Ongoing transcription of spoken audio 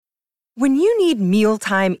When you need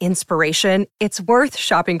mealtime inspiration, it's worth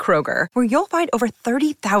shopping Kroger, where you'll find over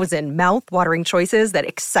 30,000 mouth-watering choices that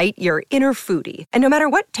excite your inner foodie. And no matter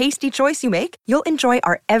what tasty choice you make, you'll enjoy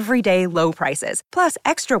our everyday low prices, plus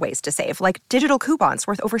extra ways to save, like digital coupons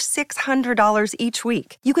worth over $600 each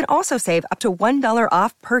week. You can also save up to $1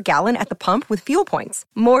 off per gallon at the pump with fuel points.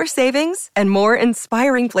 More savings and more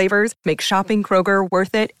inspiring flavors make shopping Kroger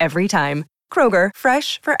worth it every time. Kroger,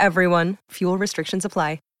 fresh for everyone. Fuel restrictions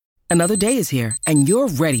apply. Another day is here, and you're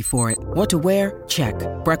ready for it. What to wear? Check.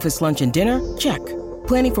 Breakfast, lunch, and dinner? Check.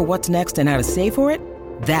 Planning for what's next and how to save for it?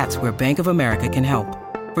 That's where Bank of America can help.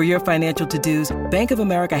 For your financial to-dos, Bank of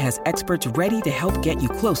America has experts ready to help get you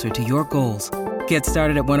closer to your goals. Get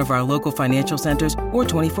started at one of our local financial centers or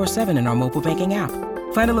 24/7 in our mobile banking app.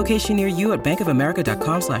 Find a location near you at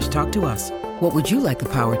bankofamerica.com/talktous. What would you like the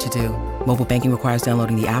power to do? Mobile banking requires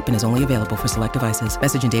downloading the app and is only available for select devices.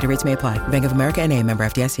 Message and data rates may apply. Bank of America N.A., member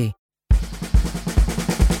FDIC.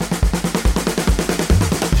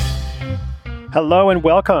 Hello and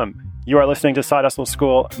welcome. You are listening to Side Hustle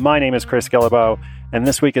School. My name is Chris Guillebeau, and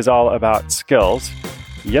this week is all about skills.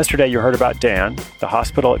 Yesterday, you heard about Dan, the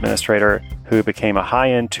hospital administrator who became a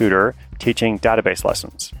high-end tutor teaching database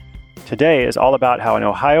lessons. Today is all about how an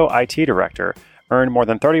Ohio IT director earned more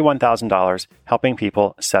than $31,000 helping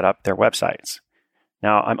people set up their websites.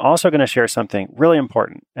 Now, I'm also going to share something really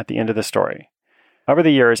important at the end of the story. Over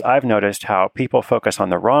the years, I've noticed how people focus on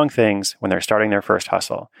the wrong things when they're starting their first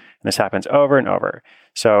hustle. And this happens over and over.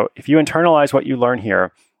 So if you internalize what you learn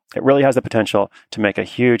here, it really has the potential to make a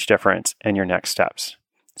huge difference in your next steps.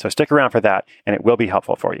 So stick around for that, and it will be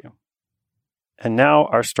helpful for you. And now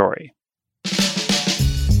our story.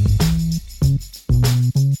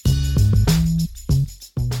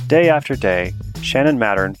 Day after day, Shannon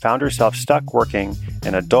Mattern found herself stuck working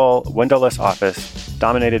in a dull, windowless office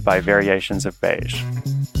dominated by variations of beige.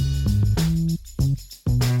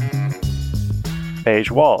 Beige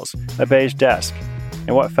walls, a beige desk,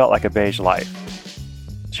 and what felt like a beige life.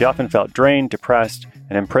 She often felt drained, depressed,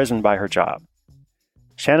 and imprisoned by her job.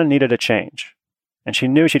 Shannon needed a change, and she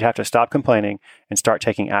knew she'd have to stop complaining and start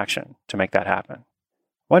taking action to make that happen.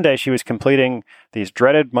 One day, she was completing these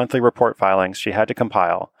dreaded monthly report filings she had to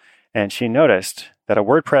compile, and she noticed that a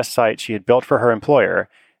WordPress site she had built for her employer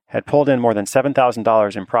had pulled in more than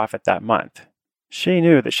 $7,000 in profit that month. She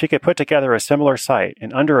knew that she could put together a similar site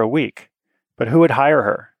in under a week, but who would hire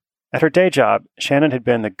her? At her day job, Shannon had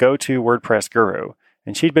been the go-to WordPress guru,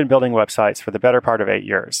 and she'd been building websites for the better part of 8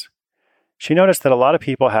 years. She noticed that a lot of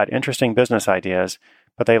people had interesting business ideas,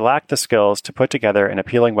 but they lacked the skills to put together an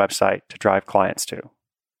appealing website to drive clients to.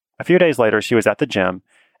 A few days later, she was at the gym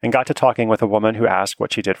and got to talking with a woman who asked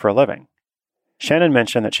what she did for a living. Shannon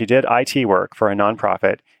mentioned that she did IT work for a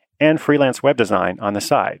nonprofit and freelance web design on the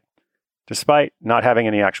side, despite not having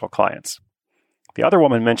any actual clients. The other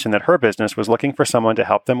woman mentioned that her business was looking for someone to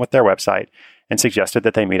help them with their website and suggested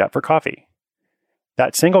that they meet up for coffee.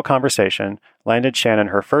 That single conversation landed Shannon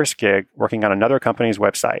her first gig working on another company's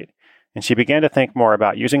website, and she began to think more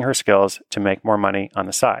about using her skills to make more money on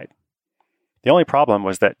the side. The only problem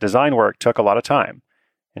was that design work took a lot of time,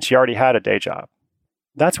 and she already had a day job.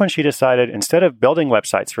 That's when she decided instead of building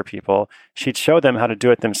websites for people, she'd show them how to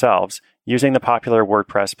do it themselves using the popular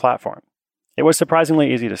WordPress platform. It was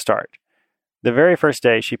surprisingly easy to start. The very first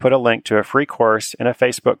day, she put a link to a free course in a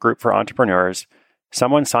Facebook group for entrepreneurs.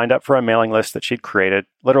 Someone signed up for a mailing list that she'd created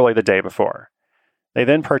literally the day before. They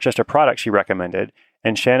then purchased a product she recommended,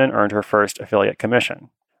 and Shannon earned her first affiliate commission.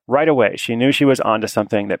 Right away, she knew she was onto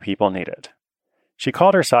something that people needed. She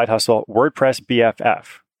called her side hustle WordPress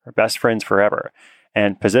BFF, her best friends forever,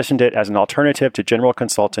 and positioned it as an alternative to general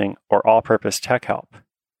consulting or all-purpose tech help.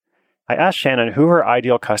 I asked Shannon who her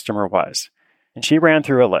ideal customer was, and she ran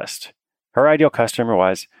through a list. Her ideal customer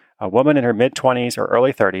was a woman in her mid-20s or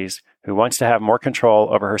early 30s who wants to have more control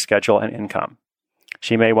over her schedule and income.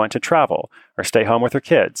 She may want to travel or stay home with her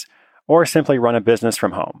kids, or simply run a business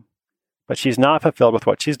from home. But she's not fulfilled with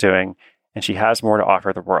what she's doing, and she has more to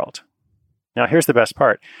offer the world. Now, here's the best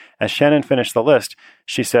part. As Shannon finished the list,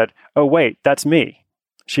 she said, "Oh, wait, that's me."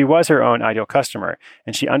 She was her own ideal customer,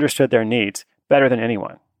 and she understood their needs better than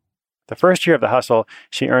anyone. The first year of the hustle,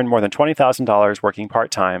 she earned more than $20,000 working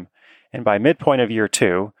part-time, and by midpoint of year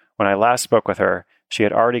 2, when I last spoke with her, she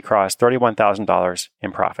had already crossed $31,000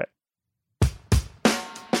 in profit.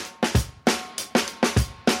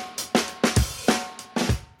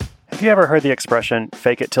 Have you ever heard the expression,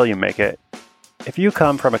 fake it till you make it? If you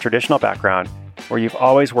come from a traditional background where you've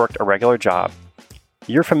always worked a regular job,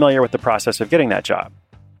 you're familiar with the process of getting that job.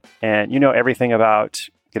 And you know everything about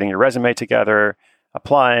getting your resume together,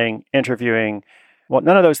 applying, interviewing. Well,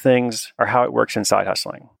 none of those things are how it works in side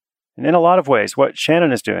hustling. And in a lot of ways, what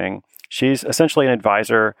Shannon is doing, she's essentially an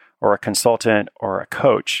advisor or a consultant or a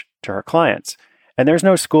coach to her clients. And there's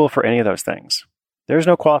no school for any of those things. There's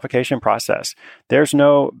no qualification process. There's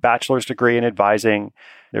no bachelor's degree in advising.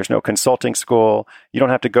 There's no consulting school. You don't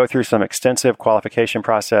have to go through some extensive qualification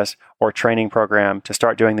process or training program to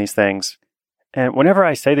start doing these things. And whenever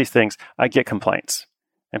I say these things, I get complaints.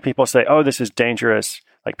 And people say, oh, this is dangerous.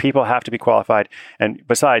 Like, people have to be qualified. And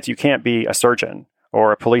besides, you can't be a surgeon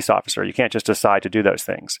or a police officer. You can't just decide to do those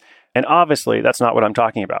things. And obviously, that's not what I'm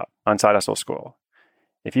talking about on Side Hustle School.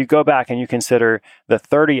 If you go back and you consider the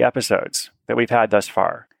 30 episodes that we've had thus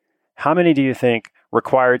far, how many do you think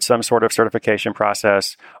required some sort of certification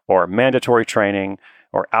process or mandatory training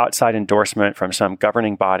or outside endorsement from some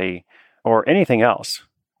governing body or anything else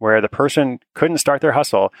where the person couldn't start their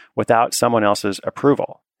hustle without someone else's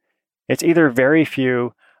approval? It's either very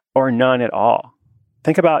few or none at all.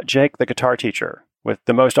 Think about Jake, the guitar teacher, with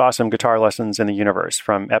the most awesome guitar lessons in the universe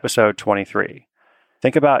from episode 23.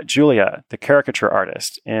 Think about Julia, the caricature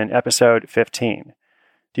artist, in episode 15.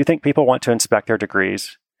 Do you think people want to inspect their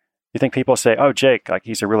degrees? You think people say, oh, Jake, like,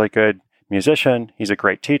 he's a really good musician, he's a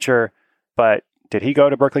great teacher, but did he go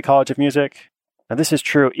to Berklee College of Music? Now, this is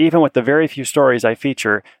true even with the very few stories I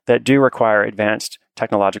feature that do require advanced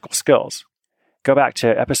technological skills. Go back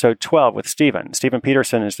to episode 12 with Steven. Steven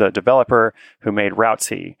Peterson is the developer who made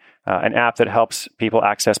Routzy, an app that helps people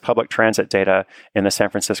access public transit data in the San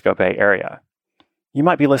Francisco Bay Area. You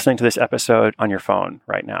might be listening to this episode on your phone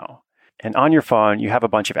right now. And on your phone, you have a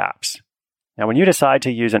bunch of apps. Now, when you decide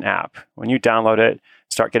to use an app, when you download it,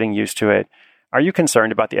 start getting used to it, are you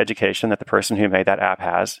concerned about the education that the person who made that app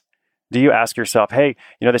has? Do you ask yourself, hey,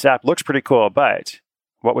 this app looks pretty cool, but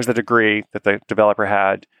what was the degree that the developer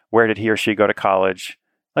had? Where did he or she go to college?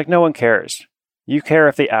 Like, no one cares. You care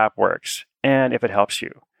if the app works and if it helps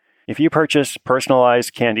you. If you purchase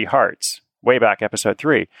personalized candy hearts, way back episode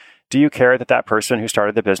 3, do you care that that person who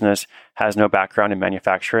started the business has no background in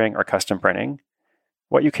manufacturing or custom printing?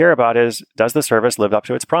 What you care about is, does the service live up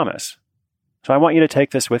to its promise? So I want you to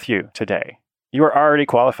take this with you today. You are already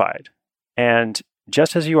qualified. And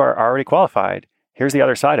just as you are already qualified, here's the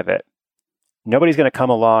other side of it. Nobody's going to come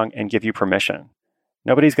along and give you permission.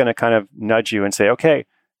 Nobody's going to kind of nudge you and say, okay,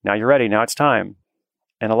 now you're ready, now it's time.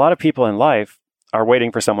 And a lot of people in life are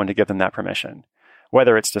waiting for someone to give them that permission,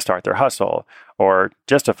 whether it's to start their hustle or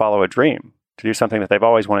just to follow a dream, to do something that they've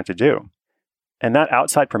always wanted to do. And that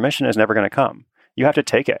outside permission is never going to come. You have to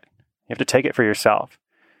take it. You have to take it for yourself.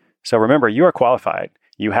 So remember, you are qualified,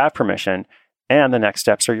 you have permission, and the next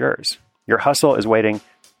steps are yours. Your hustle is waiting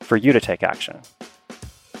for you to take action.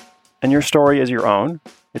 And your story is your own.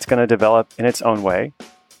 It's going to develop in its own way,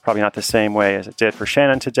 probably not the same way as it did for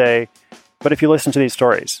Shannon today. But if you listen to these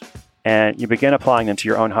stories and you begin applying them to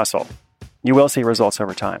your own hustle, you will see results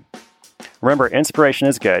over time. Remember, inspiration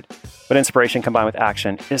is good, but inspiration combined with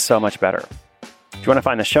action is so much better. If you want to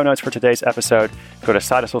find the show notes for today's episode, go to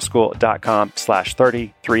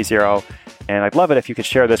sidehustleschool.com/3030. And I'd love it if you could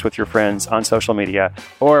share this with your friends on social media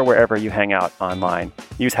or wherever you hang out online.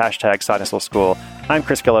 Use hashtag SideHustleSchool. I'm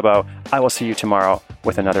Chris Guillebeau. I will see you tomorrow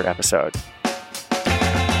with another episode.